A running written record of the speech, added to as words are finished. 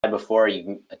before,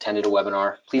 you attended a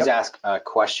webinar, please Yep. ask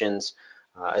questions.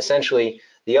 Essentially,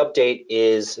 the update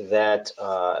is that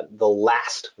the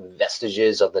last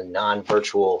vestiges of the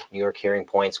non-virtual New York hearing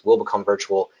points will become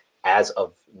virtual as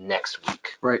of next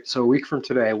week. Right, so a week from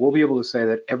today, we'll be able to say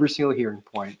that every single hearing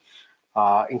point,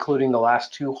 including the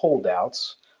last two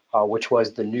holdouts, which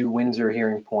was the New Windsor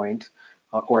hearing point,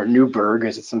 or Newburgh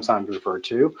as it's sometimes referred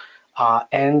to,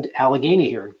 and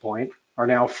Allegheny hearing point are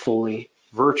now fully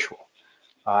virtual.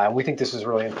 And we think this is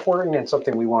really important and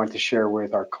something we wanted to share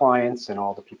with our clients and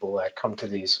all the people that come to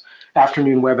these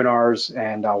afternoon webinars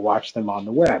and watch them on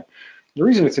the web. The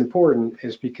reason it's important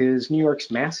is because New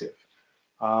York's massive.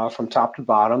 From top to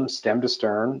bottom, stem to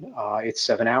stern, it's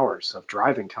 7 hours of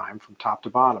driving time from top to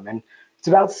bottom. And it's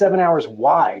about 7 hours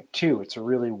wide, too. It's a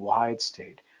really wide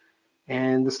state.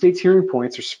 And the state's hearing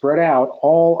points are spread out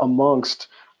all amongst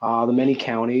the many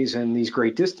counties and these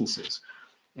great distances.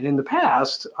 And in the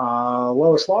past,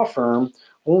 Lois Law Firm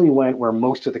only went where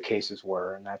most of the cases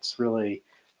were, and that's really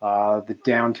the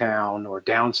downtown or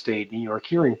downstate New York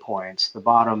hearing points, the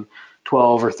bottom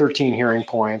 12 or 13 hearing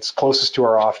points closest to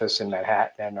our office in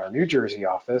Manhattan and our New Jersey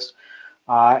office.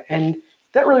 And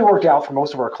that really worked out for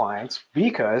most of our clients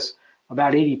because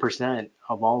about 80%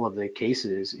 of all of the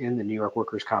cases in the New York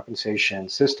workers' compensation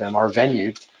system are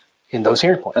venued in those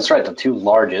hearing points. That's right. The two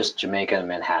largest, Jamaica and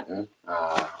Manhattan,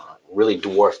 really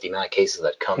dwarf the amount of cases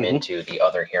that come into the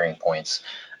other hearing points.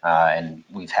 And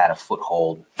we've had a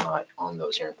foothold on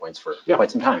those hearing points for quite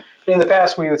some time. In the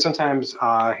past, we would sometimes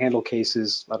handle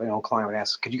cases. A client would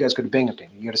ask, "Could you guys go to Binghamton?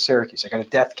 You go to Syracuse? I got a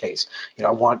death case.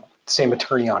 I want the same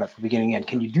attorney on it from beginning to end.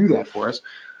 Can you do that for us?"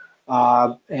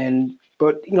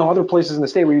 But other places in the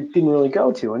state we didn't really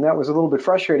go to, and that was a little bit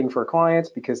frustrating for our clients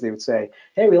because they would say,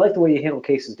 "Hey, we like the way you handle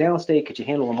cases downstate. Could you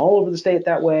handle them all over the state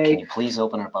that way? Can you please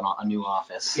open up a new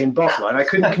office in Buffalo?" And I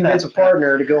couldn't convince a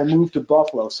partner to go move to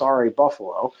Buffalo. Sorry,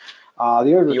 Buffalo.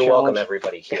 You're welcome,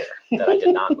 everybody here, that I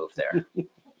did not move there.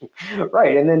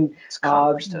 Right, and then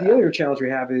the other challenge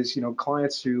we have is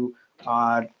clients who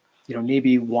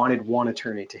maybe wanted one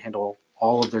attorney to handle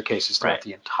all of their cases throughout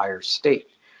the entire state.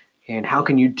 And how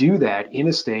can you do that in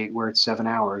a state where it's 7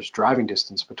 hours driving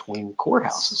distance between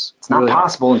courthouses? It's not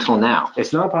possible until now.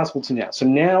 It's not possible to now. So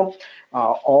now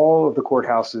all of the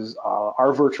courthouses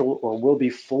are virtual or will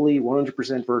be fully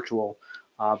 100% virtual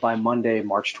by Monday,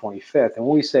 March 25th. And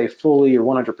when we say fully or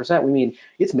 100%, we mean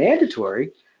it's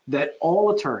mandatory that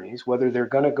all attorneys, whether they're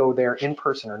going to go there in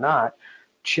person or not,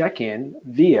 check in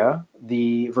via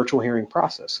the virtual hearing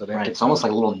process. So it's almost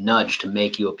like a little nudge to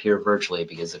make you appear virtually,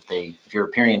 because if you're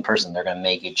appearing in person, they're going to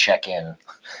make you check in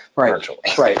virtually.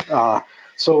 Right.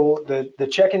 So the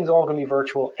check-in is all going to be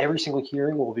virtual. Every single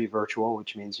hearing will be virtual,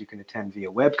 which means you can attend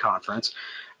via web conference.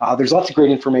 There's lots of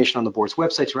great information on the board's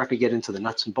website, so we're not going to get into the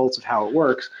nuts and bolts of how it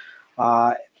works.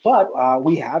 But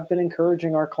we have been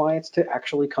encouraging our clients to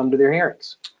actually come to their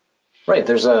hearings. Right.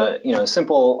 There's a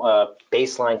simple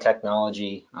baseline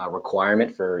technology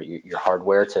requirement for your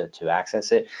hardware to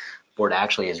access it. The board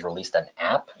actually has released an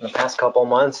app in the past couple of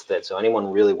months so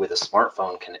anyone really with a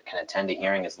smartphone can attend a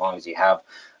hearing, as long as you have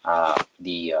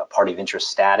the party of interest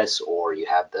status or you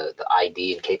have the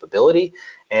ID and capability.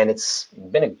 And it's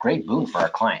been a great boon for our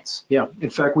clients. Yeah. In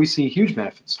fact, we see huge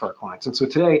benefits to our clients. And so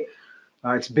today,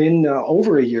 it's been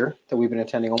over a year that we've been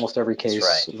attending almost every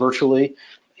case virtually.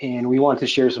 And we want to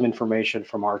share some information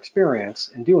from our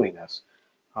experience in doing this.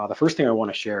 The first thing I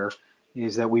want to share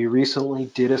is that we recently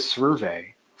did a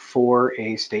survey for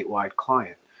a statewide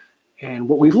client. And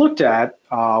what we looked at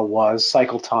was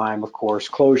cycle time, of course,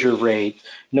 closure rate,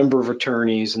 number of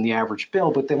attorneys, and the average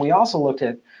bill. But then we also looked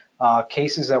at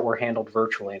cases that were handled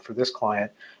virtually. And for this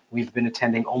client, we've been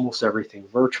attending almost everything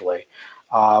virtually.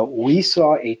 We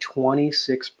saw a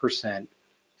 26%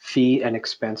 fee and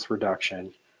expense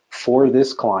reduction for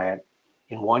this client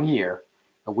in 1 year,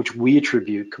 which we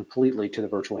attribute completely to the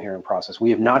virtual hearing process. We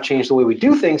have not changed the way we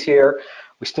do things here.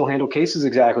 We still handle cases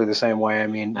exactly the same way. I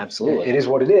mean, absolutely, it is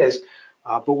what it is.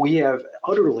 But we have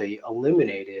utterly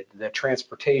eliminated the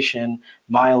transportation,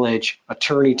 mileage,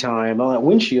 attorney time,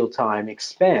 windshield time,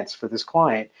 expense for this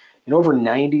client in over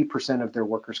 90% of their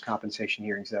workers' compensation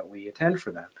hearings that we attend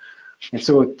for them. And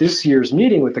so at this year's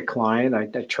meeting with the client, I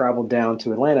traveled down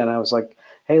to Atlanta and I was like,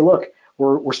 "Hey, look,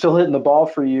 we're still hitting the ball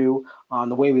for you on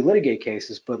the way we litigate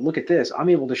cases, but look at this. I'm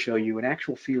able to show you an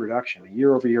actual fee reduction, a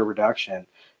year-over-year reduction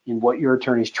in what your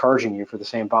attorney's charging you for the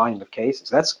same volume of cases.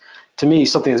 That's, to me,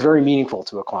 something that's very meaningful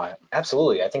to a client.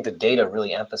 Absolutely. I think the data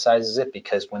really emphasizes it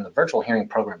because when the virtual hearing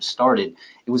program started,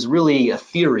 it was really a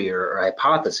theory or a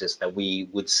hypothesis that we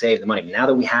would save the money. Now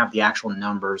that we have the actual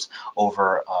numbers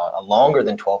over a longer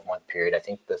than 12-month period, I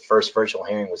think the first virtual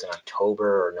hearing was in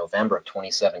October or November of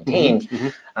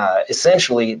 2017,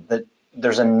 essentially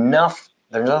there's enough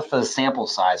of a sample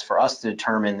size for us to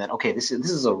determine that, okay, this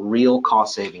is a real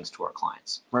cost savings to our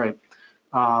clients. Right.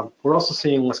 We're also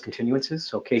seeing less continuances,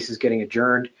 so cases getting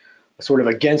adjourned sort of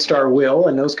against our will,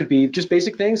 and those could be just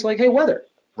basic things like, hey, weather.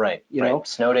 Right. You know,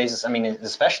 snow days. I mean, it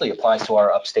especially applies to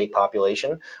our upstate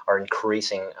population, our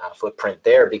increasing footprint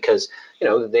there, because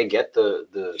they get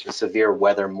the severe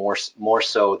weather more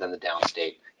so than the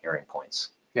downstate hearing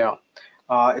points. Yeah.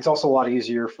 It's also a lot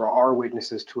easier for our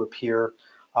witnesses to appear.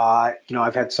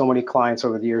 I've had so many clients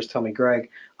over the years tell me, Greg,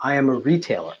 I am a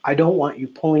retailer. I don't want you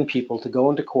pulling people to go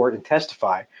into court and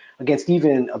testify against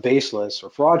even a baseless or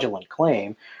fraudulent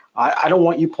claim. I don't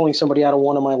want you pulling somebody out of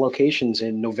one of my locations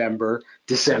in November,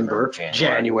 December,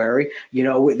 January.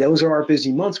 Those are our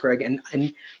busy months, Greg.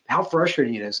 And how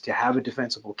frustrating it is to have a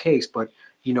defensible case, but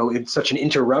it's such an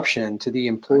interruption to the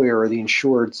employer or the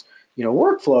insured's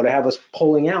workflow to have us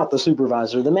pulling out the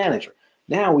supervisor or the manager.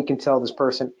 Now we can tell this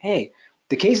person, hey,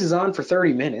 the case is on for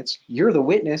 30 minutes. You're the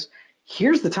witness.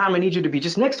 Here's the time I need you to be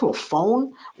just next to a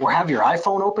phone, or have your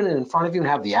iPhone open and in front of you and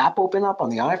have the app open up on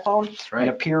the iPhone. That's right.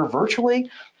 And appear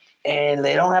virtually. And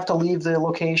they don't have to leave the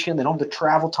location. They don't have the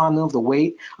travel time. They don't have to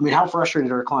wait. I mean, how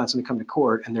frustrated are clients when they come to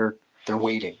court and they're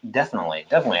waiting? Definitely.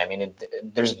 I mean,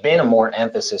 there's been a more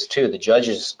emphasis too. The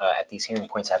judges at these hearing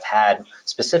points have had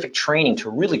specific training to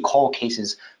really call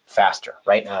cases faster,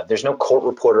 right? There's no court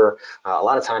reporter. A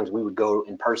lot of times we would go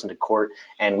in person to court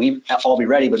and we'd all be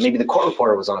ready, but maybe the court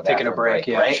reporter was on a taking a break,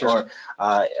 yeah, right? Sure.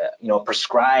 Or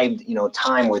prescribed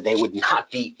time where they would not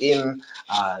be in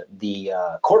the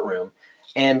courtroom,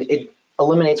 and it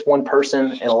eliminates one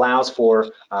person. It allows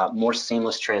for more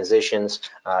seamless transitions.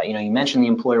 You mentioned the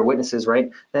employer witnesses, right?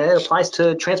 That applies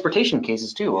to transportation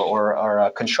cases too,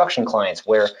 or construction clients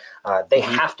where they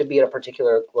have to be at a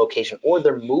particular location, or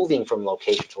they're moving from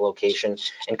location to location,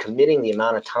 and committing the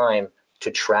amount of time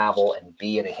to travel and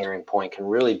be at a hearing point can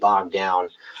really bog down,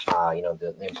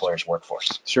 the employer's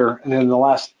workforce. Sure. And then the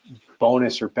last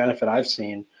bonus or benefit I've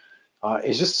seen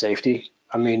is just safety.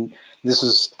 I mean, this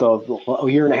is a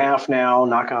year and a half now,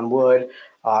 knock on wood.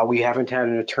 We haven't had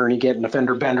an attorney get an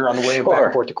offender bender on the way back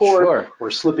and forth to court. Sure.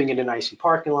 Or slipping into an icy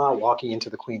parking lot, walking into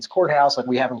the Queens courthouse. Like,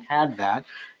 we haven't had that.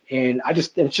 And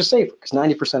it's just safer because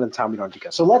 90% of the time we don't do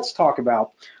that. So let's talk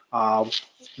about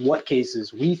what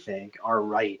cases we think are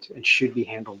right and should be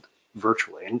handled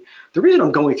virtually. And the reason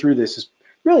I'm going through this is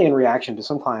really in reaction to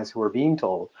some clients who are being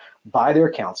told by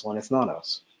their counsel, and it's not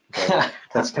us, okay,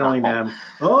 that's telling them,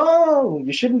 oh,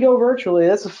 you shouldn't go virtually.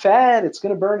 That's a fad. It's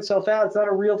going to burn itself out. It's not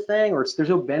a real thing, or there's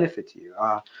no benefit to you.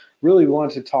 Really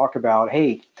wanted to talk about,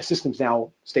 hey, the system's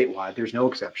now statewide. There's no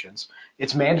exceptions.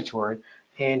 It's mandatory,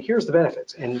 and here's the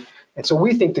benefits. And so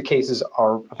we think the cases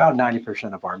are about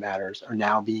 90% of our matters are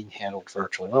now being handled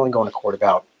virtually. We're only going to court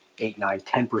about 8, 9,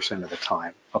 10% of the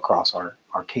time across our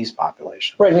case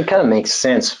population. Right, and it kind of makes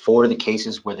sense for the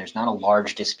cases where there's not a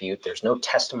large dispute, there's no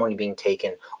testimony being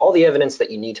taken, all the evidence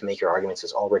that you need to make your arguments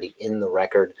is already in the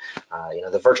record.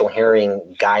 The virtual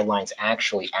hearing guidelines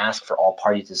actually ask for all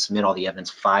parties to submit all the evidence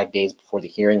 5 days before the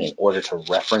hearing in order to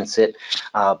reference it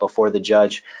before the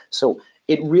judge. So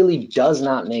it really does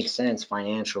not make sense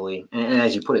financially, and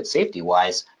as you put it,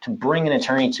 safety-wise, to bring an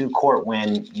attorney to court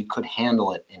when you could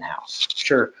handle it in-house.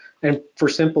 Sure. And for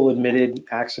simple admitted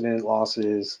accident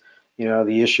losses,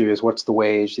 the issue is what's the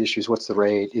wage, the issue is what's the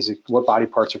rate, is it what body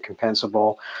parts are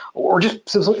compensable, or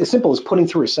just as simple as putting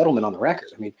through a settlement on the record.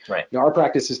 I mean, right. Our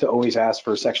practice is to always ask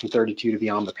for Section 32 to be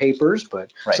on the papers,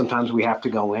 but sometimes we have to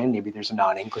go in, maybe there's a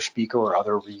non-English speaker or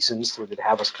other reasons that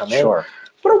have us come in. Sure.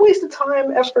 What a waste of time,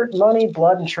 effort, money,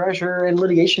 blood, and treasure, and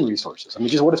litigation resources. I mean,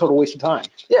 just what a total waste of time.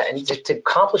 Yeah, and to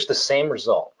accomplish the same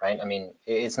result, right? I mean,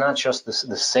 it's not just the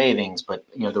savings, but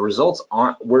the results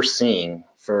we're seeing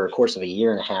for a course of a year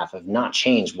and a half have not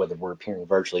changed whether we're appearing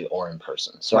virtually or in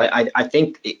person. So I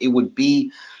think it would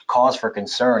be cause for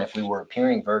concern if we were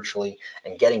appearing virtually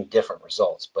and getting different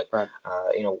results. But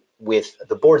with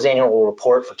the board's annual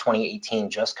report for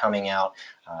 2018 just coming out,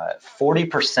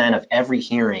 40% of every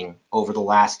hearing over the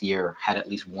last year had at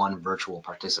least one virtual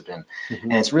participant.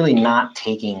 And it's really not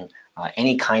taking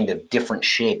any kind of different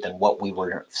shape than what we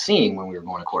were seeing when we were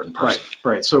going to court in person.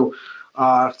 Right. So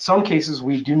some cases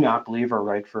we do not believe are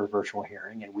right for a virtual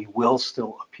hearing, and we will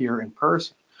still appear in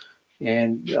person.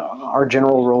 And our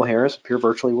general rule here is appear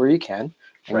virtually where you can.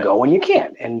 and Right. go when you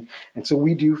can. And so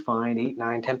we do find 8,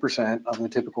 9, 10% of the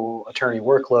typical attorney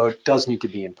workload does need to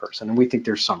be in person, and we think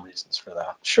there's some reasons for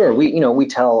that. Sure. We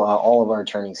tell all of our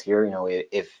attorneys here,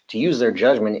 if to use their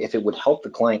judgment, if it would help the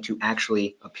client to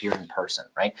actually appear in person,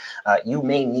 right? You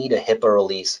may need a HIPAA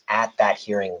release at that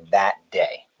hearing that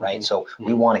day, right? Mhm. So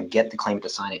we want to get the claimant to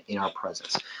sign it in our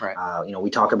presence. Right. We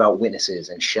talk about witnesses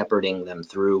and shepherding them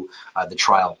through the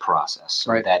trial process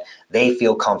so Right. that they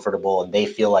feel comfortable and they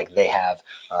feel like they have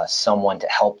someone to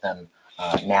help them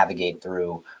navigate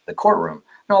through the courtroom.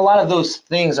 Now, a lot of those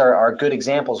things are good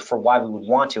examples for why we would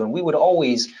want to, and we would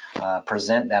always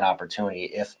present that opportunity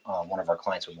if one of our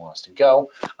clients would want us to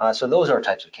go. So those are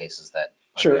types of cases that.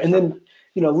 Sure. And then,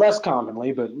 less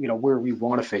commonly, but, where we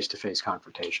want a face-to-face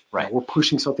confrontation. Right. We're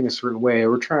pushing something a certain way,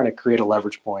 or we're trying to create a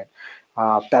leverage point.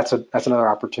 That's another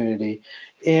opportunity.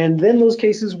 And then those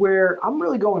cases where I'm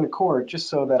really going to court just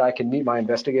so that I can meet my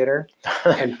investigator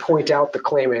and point out the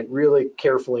claimant really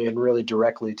carefully and really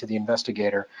directly to the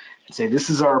investigator and say,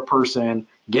 this is our person,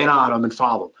 get on them and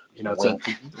follow them. It's Wink.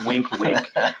 a wink,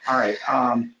 wink. All right.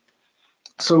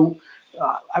 So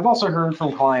I've also heard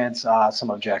from clients some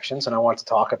objections, and I want to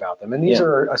talk about them. And these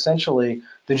are essentially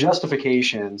the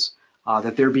justifications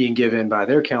that they're being given by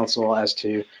their counsel as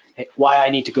to why I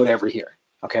need to go to every hearing.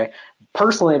 Okay.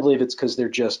 Personally, I believe it's because they're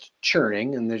just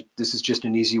churning, and this is just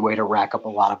an easy way to rack up a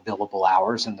lot of billable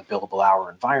hours in the billable hour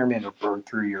environment, or burn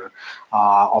through your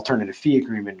alternative fee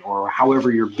agreement, or however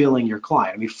you're billing your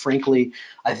client. I mean, frankly,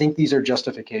 I think these are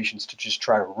justifications to just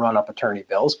try to run up attorney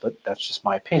bills, but that's just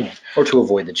my opinion. Or to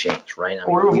avoid the change, right?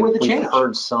 Or to avoid the change. We've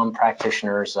heard some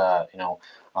practitioners,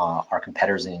 our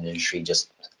competitors in the industry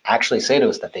just actually say to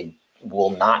us that they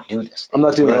will not do this. I'm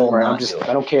not doing it, right?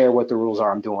 I don't care what the rules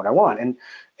are. I'm doing what I want.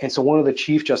 And so one of the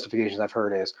chief justifications I've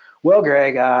heard is, well,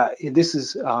 Greg, this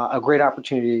is a great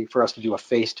opportunity for us to do a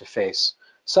face-to-face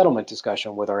settlement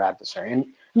discussion with our adversary. And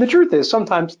the truth is,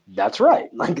 sometimes that's right.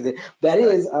 That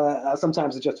is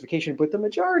sometimes the justification. But the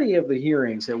majority of the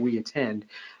hearings that we attend,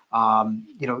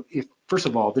 if first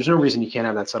of all, there's no reason you can't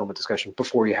have that settlement discussion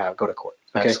before you go to court.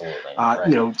 Okay? Absolutely.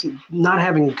 Right. Not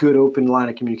having a good open line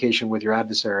of communication with your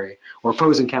adversary or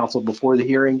opposing counsel before the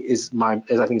hearing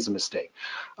I think is a mistake.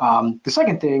 The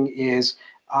second thing is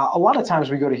a lot of times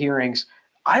we go to hearings,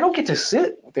 I don't get to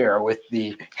sit there with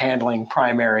the handling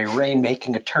primary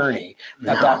rainmaking attorney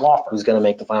at that law firm. Who's going to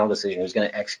make the final decision? Who's going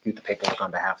to execute the paperwork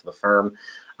on behalf of the firm?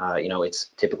 It's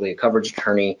typically a coverage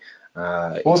attorney.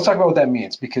 Well, let's talk about what that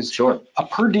means, because sure. A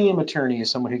per diem attorney is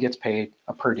someone who gets paid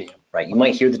a per diem. Right. You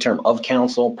might hear the term of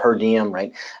counsel, per diem,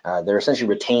 right? They're essentially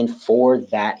retained for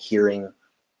that hearing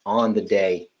on the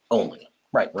day only.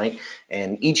 Right.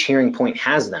 And each hearing point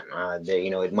has them.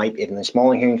 It might, in the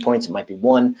smaller hearing points, it might be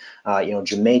one.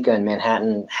 Jamaica and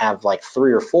Manhattan have like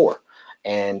 3 or 4.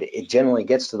 And it generally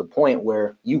gets to the point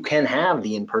where you can have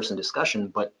the in-person discussion,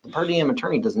 but the per diem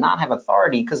attorney does not have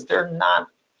authority because they're not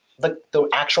the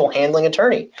actual handling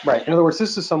attorney. Right. In other words,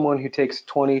 this is someone who takes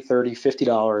 $20, $30,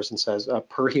 $50 and says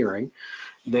per hearing.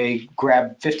 They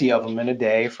grab 50 of them in a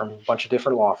day from a bunch of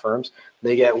different law firms.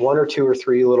 They get 1 or 2 or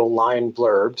 3 little line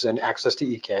blurbs and access to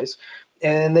e-case.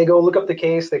 And they go look up the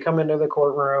case. They come into the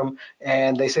courtroom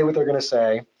and they say what they're going to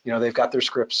say. They've got their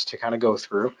scripts to kind of go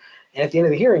through. And at the end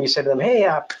of the hearing, you say to them, hey,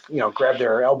 grab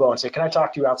their elbow and say, can I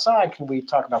talk to you outside? Can we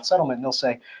talk about settlement? And they'll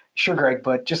say, sure, Greg,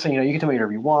 but just so you know, you can tell me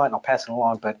whatever you want, and I'll pass it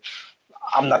along, but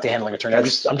I'm not the handling attorney. I'm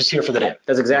just here for the day.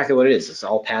 That's exactly what it is.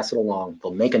 I'll pass it along.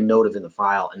 They'll make a note of it in the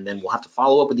file, and then we'll have to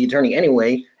follow up with the attorney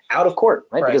anyway, out of court,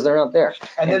 right? Because they're not there.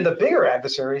 And then the bigger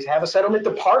adversaries have a settlement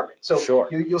department. So sure.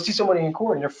 You'll see somebody in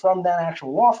court, and they're from that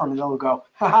actual law firm, and they'll go,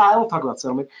 I don't talk about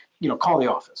settlement. Call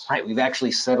the office. Right. We've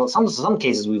actually settled some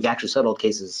cases. We've actually settled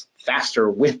cases faster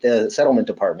with the settlement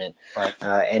department. Right.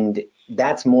 And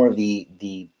that's more of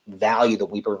the value that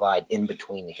we provide in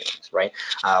between the hearings, right?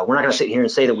 We're not going to sit here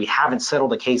and say that we haven't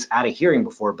settled a case at a hearing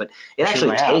before, but it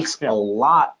actually takes a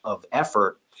lot of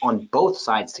effort on both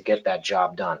sides to get that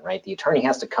job done, right? The attorney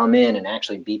has to come in and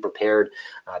actually be prepared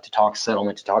to talk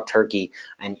settlement, to talk turkey.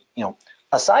 And,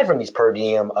 aside from these per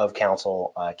diem of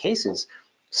counsel cases,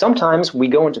 sometimes we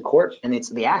go into court and it's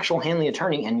the actual handling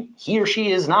attorney and he or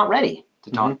she is not ready to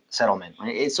talk settlement.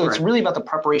 Right? So it's really about the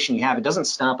preparation you have. It doesn't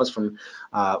stop us from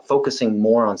focusing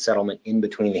more on settlement in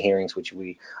between the hearings, which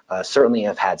we certainly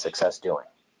have had success doing.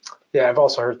 Yeah, I've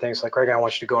also heard things like, Greg, I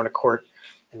want you to go into court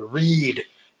and read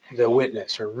the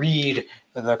witness or read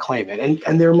the claimant.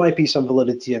 And there might be some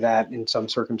validity to that in some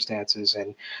circumstances.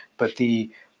 But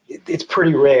it's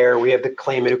pretty rare. We have the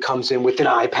claimant who comes in with an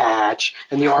eye patch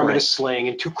and the arm in a sling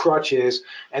and 2 crutches,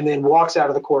 and then walks out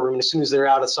of the courtroom. And as soon as they're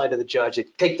out of sight of the judge, they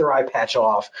take their eye patch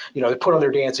off. They put on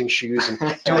their dancing shoes and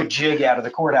do a jig out of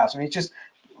the courthouse. I mean,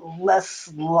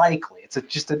 less likely. It's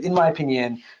in my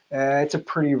opinion, it's a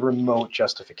pretty remote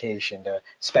justification to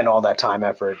spend all that time,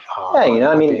 effort. Yeah,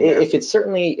 I mean, being there.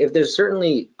 if there's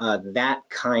certainly that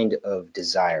kind of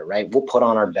desire, right? We'll put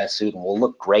on our best suit and we'll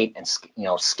look great and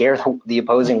scare the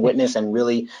opposing witness and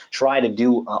really try to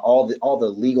do all the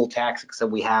legal tactics that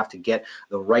we have to get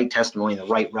the right testimony, the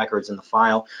right records in the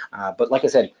file. But like I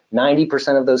said,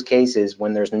 90% of those cases,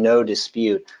 when there's no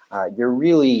dispute, you're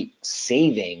really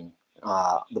saving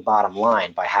the bottom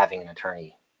line by having an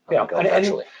attorney Yeah, go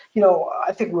virtually.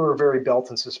 I think we're very belt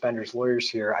and suspenders lawyers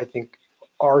here. I think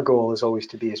our goal is always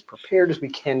to be as prepared as we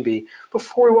can be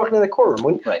before we walk into the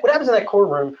courtroom. Right. What happens in that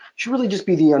courtroom should really just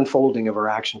be the unfolding of our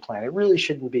action plan. It really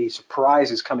shouldn't be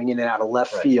surprises coming in and out of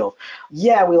left field.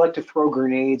 Yeah, we like to throw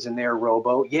grenades in their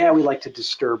rowboat. Yeah, we like to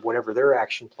disturb whatever their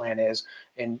action plan is.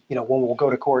 And, when we'll go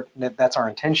to court, that's our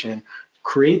intention,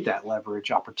 create that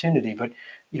leverage opportunity. But,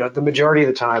 the majority of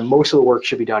the time, most of the work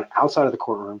should be done outside of the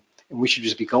courtroom. And we should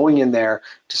just be going in there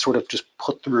to sort of just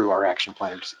put through our action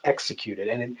plan and just execute it.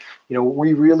 And,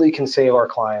 we really can save our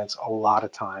clients a lot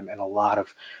of time and a lot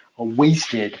of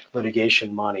wasted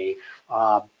litigation money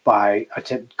by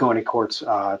going to courts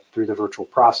through the virtual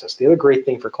process. The other great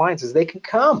thing for clients is they can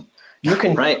come. You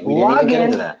can log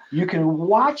in, you can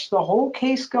watch the whole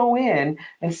case go in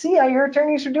and see how your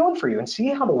attorneys are doing for you and see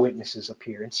how the witnesses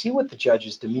appear and see what the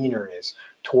judge's demeanor is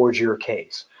towards your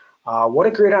case. What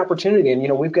a great opportunity.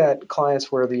 And, we've got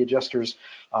clients where the adjusters,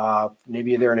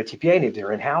 maybe they're in a TPA, maybe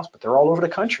they're in-house, but they're all over the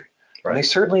country. Right. And they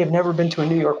certainly have never been to a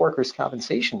New York workers'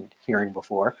 compensation hearing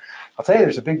before. I'll tell you,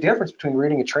 there's a big difference between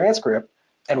reading a transcript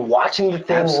and watching the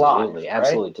thing live.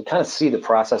 Absolutely. Right? To kind of see the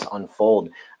process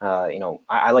unfold,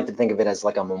 I like to think of it as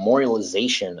like a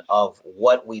memorialization of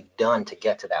what we've done to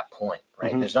get to that point,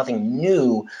 right? Mm-hmm. There's nothing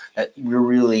new that we're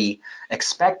really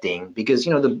expecting because,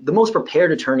 the most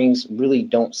prepared attorneys really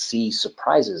don't see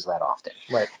surprises that often.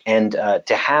 Right. And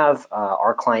to have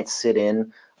our clients sit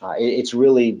in, it's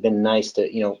really been nice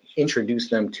to, introduce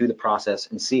them to the process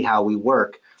and see how we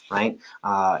work, right?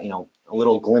 A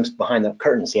little glimpse behind the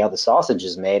curtain, see how the sausage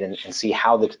is made and see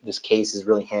how this case is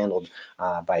really handled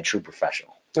by a true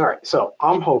professional. All right, so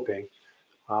I'm hoping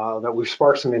that we've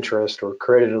sparked some interest or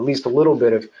created at least a little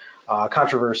bit of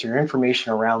controversy or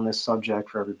information around this subject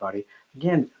for everybody.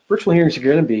 Again, virtual hearings are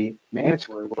going to be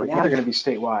mandatory, but now they're going to be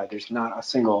statewide. There's not a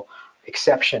single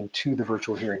exception to the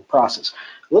virtual hearing process.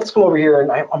 Let's go over here,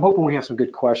 and I'm hoping we have some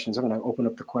good questions. I'm going to open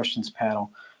up the questions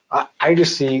panel. I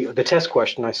just see the test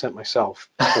question I sent myself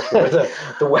before the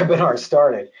webinar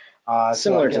started.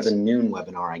 Similar to the noon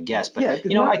webinar, I guess. But I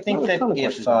think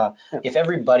that if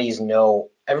everybody's known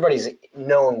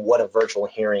what a virtual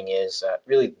hearing is,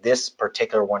 really this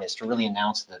particular one is to really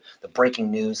announce the breaking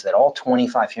news that all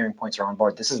 25 hearing points are on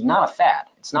board. This is not a fad.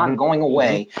 It's not going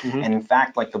away. Mm-hmm. And in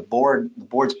fact, like the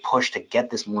board's push to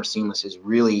get this more seamless is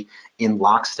really in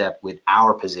lockstep with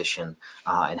our position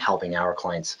in helping our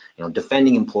clients,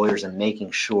 defending employers and making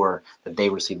sure that they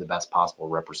receive the best possible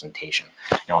representation.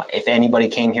 If anybody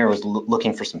came here was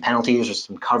looking for some penalties or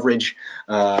some coverage,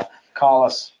 call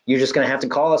us. You're just going to have to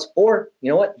call us. Or, you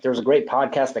know what? There's a great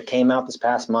podcast that came out this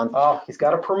past month. Oh, he's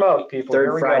got to promote, people.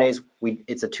 Third Fridays.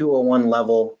 It's a 201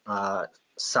 level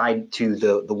side to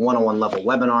the 101 level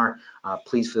webinar.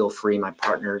 Please feel free. My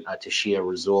partner, Tashia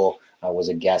Razul, was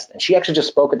a guest. And she actually just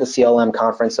spoke at the CLM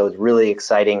conference, so it's really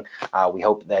exciting. We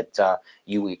hope that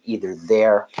you either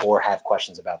there or have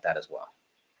questions about that as well.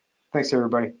 Thanks,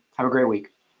 everybody. Have a great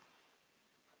week.